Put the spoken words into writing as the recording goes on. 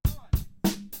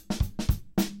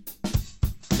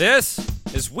This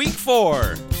is week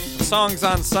 4 of Songs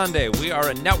on Sunday. We are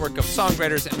a network of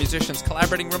songwriters and musicians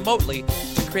collaborating remotely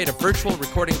to create a virtual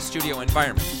recording studio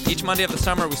environment. Each Monday of the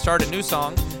summer, we start a new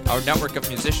song. Our network of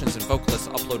musicians and vocalists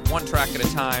upload one track at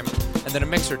a time, and then a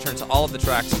mixer turns all of the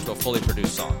tracks into a fully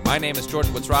produced song. My name is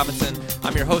Jordan Woods Robinson.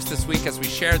 I'm your host this week as we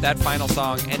share that final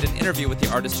song and an interview with the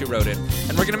artist who wrote it.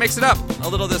 And we're going to mix it up a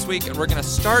little this week, and we're going to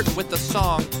start with the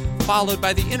song followed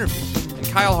by the interview. And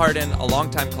Kyle Hardin, a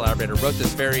longtime collaborator, wrote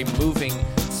this very moving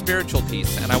spiritual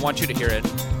piece, and I want you to hear it,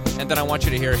 and then I want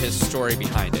you to hear his story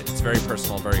behind it. It's very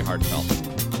personal, very heartfelt.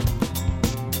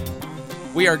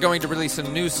 We are going to release a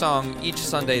new song each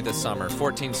Sunday this summer,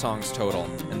 14 songs total.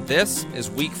 And this is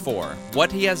week 4,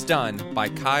 What He Has Done by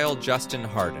Kyle Justin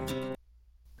Hardin.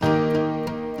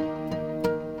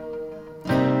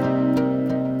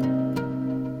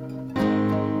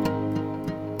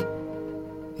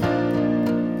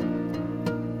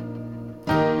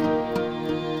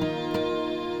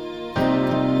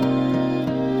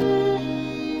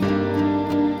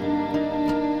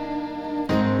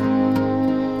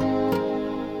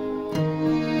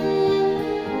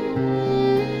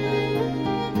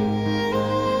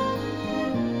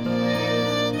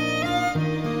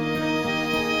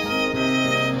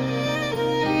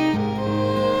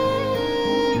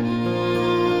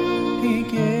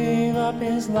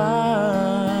 His life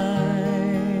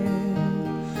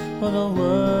for the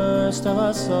worst of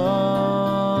us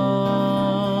all.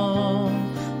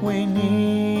 We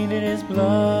needed his blood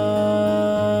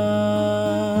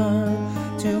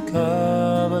to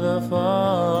cover the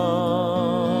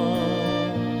fall.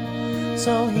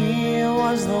 So he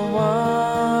was the one,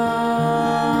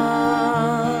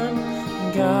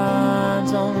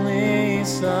 God's only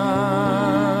Son.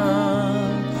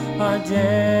 Our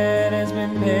debt has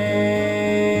been paid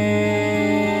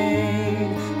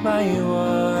by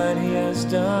what he has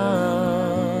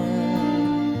done.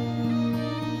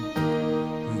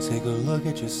 And take a look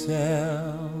at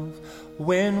yourself.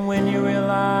 When you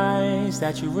realize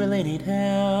that you really need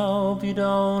help, you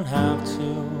don't have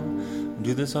to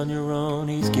do this on your own.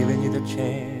 He's given you the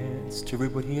chance to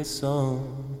reap what he has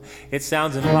sown. It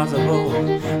sounds impossible,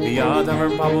 the odds are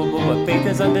improbable, but faith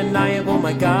is undeniable.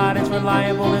 My God is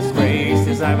reliable, His grace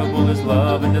desirable, His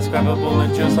love indescribable,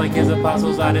 and just like His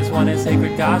apostles, I just want His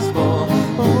sacred gospel.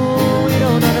 Oh, we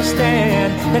don't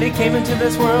understand that He came into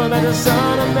this world as a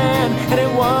Son of Man, and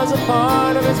it was a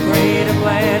part of His greater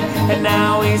plan, and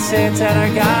now He sits at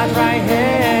our God's right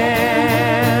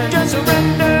hand. Just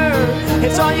surrender,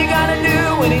 it's all you gotta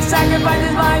do. When He sacrificed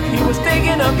His life, He was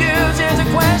thinking of you. Here's a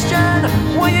question,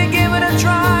 will you give it a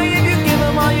try? If you give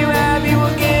Him all you have, He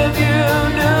will give you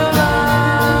new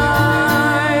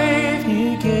life.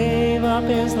 He gave up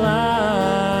His life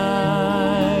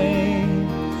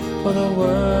for the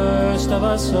worst of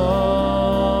us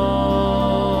all.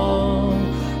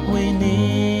 We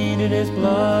needed His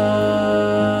blood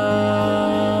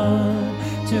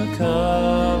to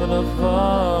cover the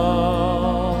fall.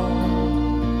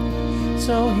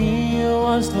 So He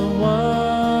was the one,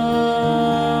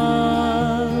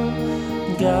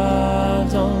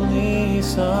 God's only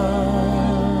Son.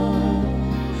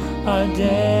 Our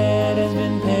debt has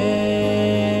been paid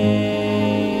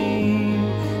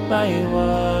by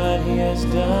what He has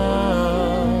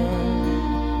done.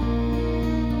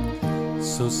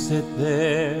 So sit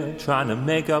there trying to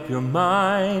make up your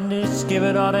mind. Just give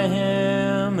it all to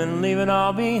Him and leave it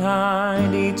all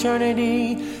behind.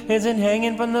 Eternity isn't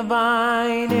hanging from the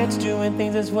vine. It's doing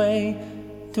things His way,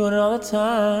 doing it all the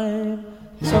time.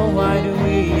 So why do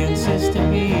we insist to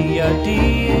be a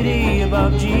deity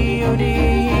above G-O-D?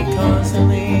 He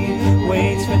constantly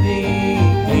waits for thee,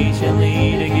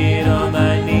 patiently to get on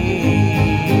thy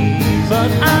knees.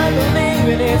 But I believe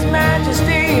in His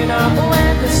majesty, and I'll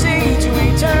plant the seed to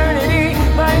eternity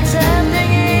by accepting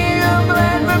He who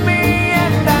bled for me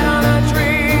and died on a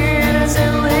tree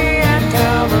innocently at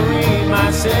Calvary.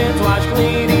 My sins washed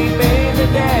clean, He paid the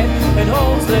debt and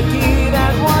holds the key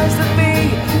that was the fee.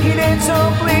 He did so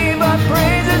flee, but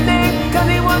praise His name, 'cause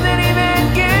He wasn't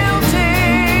even guilty.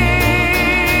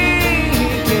 He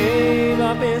gave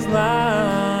up His life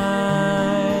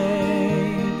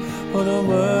for the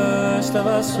worst of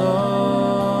us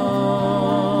all.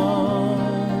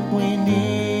 We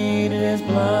needed His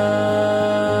blood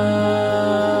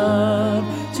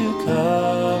to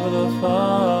cover the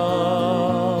fall.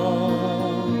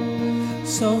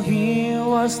 So He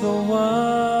was the one,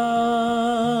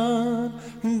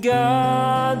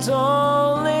 God's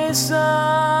only Son.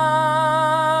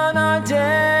 Our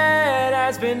debt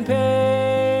has been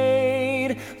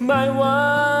paid by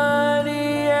what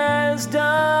He has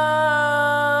done.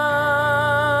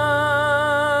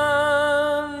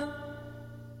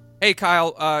 Hey,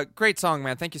 Kyle, great song,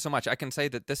 man. Thank you so much. I can say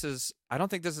that I don't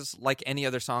think this is like any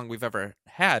other song we've ever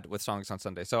had with Songs on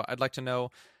Sunday. So I'd like to know,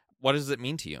 what does it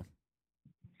mean to you?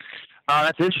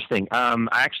 That's interesting. I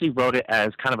actually wrote it as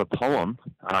kind of a poem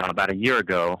about a year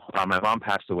ago. My mom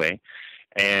passed away,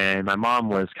 and my mom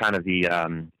was kind of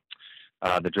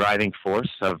the driving force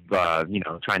of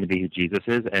trying to be who Jesus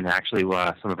is. And actually,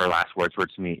 some of her last words were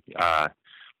to me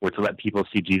were to let people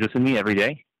see Jesus in me every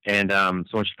day. And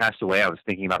so when she passed away, I was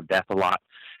thinking about death a lot.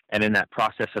 And in that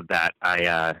process of that,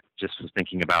 I just was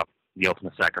thinking about the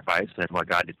ultimate sacrifice and what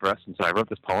God did for us. And so I wrote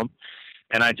this poem,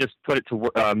 and I just put it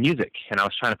to music. And I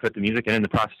was trying to put the music, and in the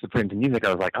process of putting it to music, I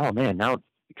was like, oh man, now it's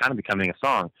kind of becoming a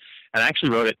song. And I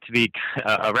actually wrote it to be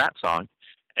a rap song,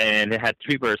 and it had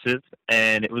 3 verses,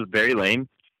 and it was very lame.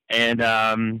 And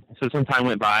so some time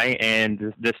went by,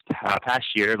 and this past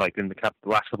year, like in the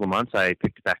last couple of months, I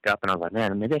picked it back up, and I was like,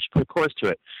 man, maybe I should put a chorus to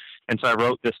it. And so I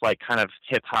wrote this like kind of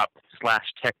hip hop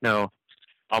 / techno,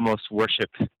 almost worship,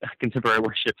 contemporary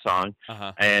worship song.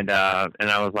 Uh-huh. And I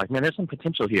was like, man, there's some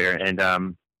potential here. And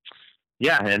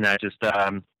and I just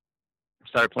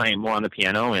started playing more on the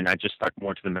piano, and I just stuck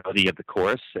more to the melody of the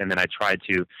chorus. And then I tried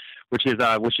to, which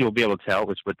you'll be able to tell,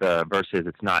 which with the verses,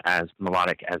 it's not as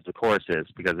melodic as the chorus is,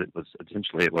 because it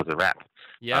was a rap.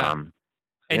 Yeah.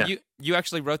 And you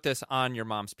actually wrote this on your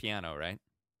mom's piano, right?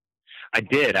 I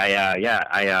did. I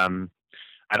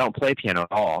don't play piano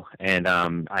at all, and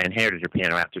I inherited her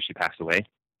piano after she passed away,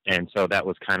 and so that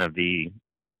was kind of the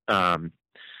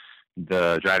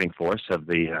driving force of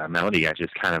the melody. I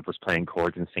just kind of was playing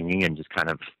chords and singing, and just kind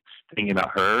of thinking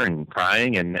about her and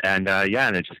crying, and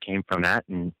it just came from that.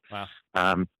 And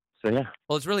wow. So yeah.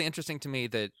 Well, it's really interesting to me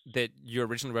that you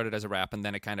originally wrote it as a rap, and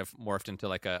then it kind of morphed into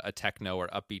like a techno or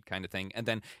upbeat kind of thing. And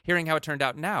then hearing how it turned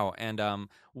out now, and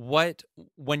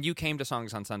when you came to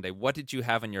Songs on Sunday, what did you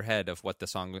have in your head of what the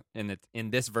song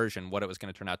in this version, what it was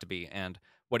going to turn out to be, and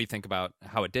what do you think about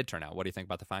how it did turn out? What do you think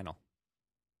about the final?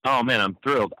 Oh man, I'm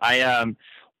thrilled.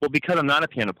 Well, because I'm not a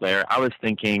piano player, I was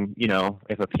thinking,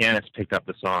 if a pianist picked up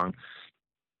the song,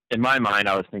 in my mind,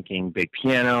 I was thinking big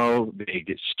piano,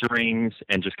 big strings,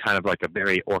 and just kind of like a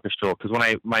very orchestral. Because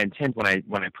my intent when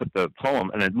I put the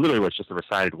poem, and it literally was just a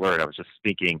recited word, I was just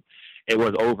speaking. It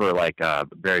was over like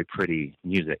very pretty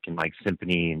music and like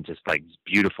symphony and just like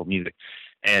beautiful music,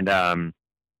 and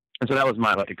so that was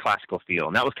my like a classical feel,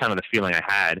 and that was kind of the feeling I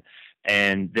had.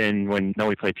 And then when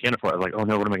Noe played piano for it, I was like, oh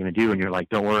no, what am I going to do? And you're like,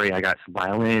 don't worry, I got some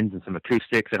violins and some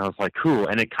acoustics, and I was like, cool.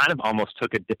 And it kind of almost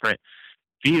took a different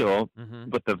feel,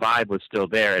 but the vibe was still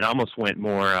there. It almost went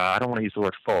more, I don't want to use the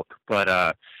word folk, but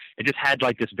it just had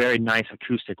like this very nice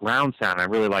acoustic round sound. I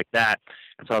really liked that.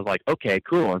 And so I was like, okay,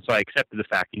 cool. And so I accepted the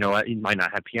fact, what, you might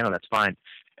not have piano, that's fine.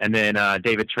 And then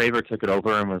David Traver took it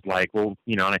over and was like, well,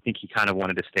 and I think he kind of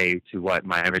wanted to stay to what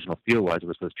my original feel was,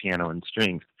 which was piano and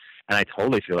strings. And I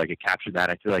totally feel like it captured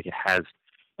that. I feel like it has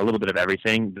a little bit of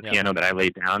everything. The piano that I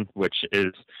laid down, which,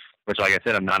 like I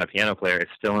said, I'm not a piano player.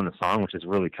 It's still in the song, which is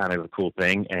really kind of a cool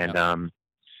thing. And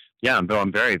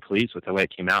I'm very pleased with the way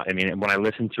it came out. I mean, when I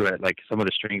listened to it, like some of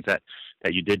the strings that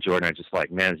you did, Jordan, I just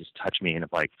like, man, it just touched me, and it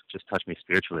like just touched me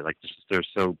spiritually. Like they're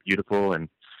so beautiful, and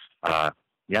man,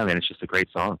 it's just a great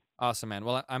song. Awesome, man.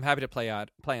 Well, I'm happy to play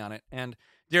on it. And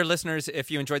dear listeners,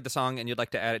 if you enjoyed the song and you'd like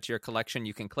to add it to your collection,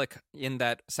 you can click in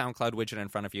that SoundCloud widget in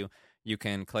front of you. You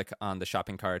can click on the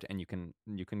shopping cart, and you can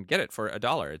get it for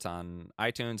 $1. It's on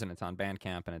iTunes, and it's on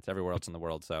Bandcamp, and it's everywhere else in the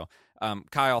world. So,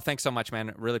 Kyle, thanks so much,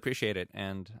 man. Really appreciate it,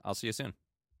 and I'll see you soon.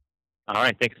 All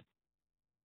right, thanks.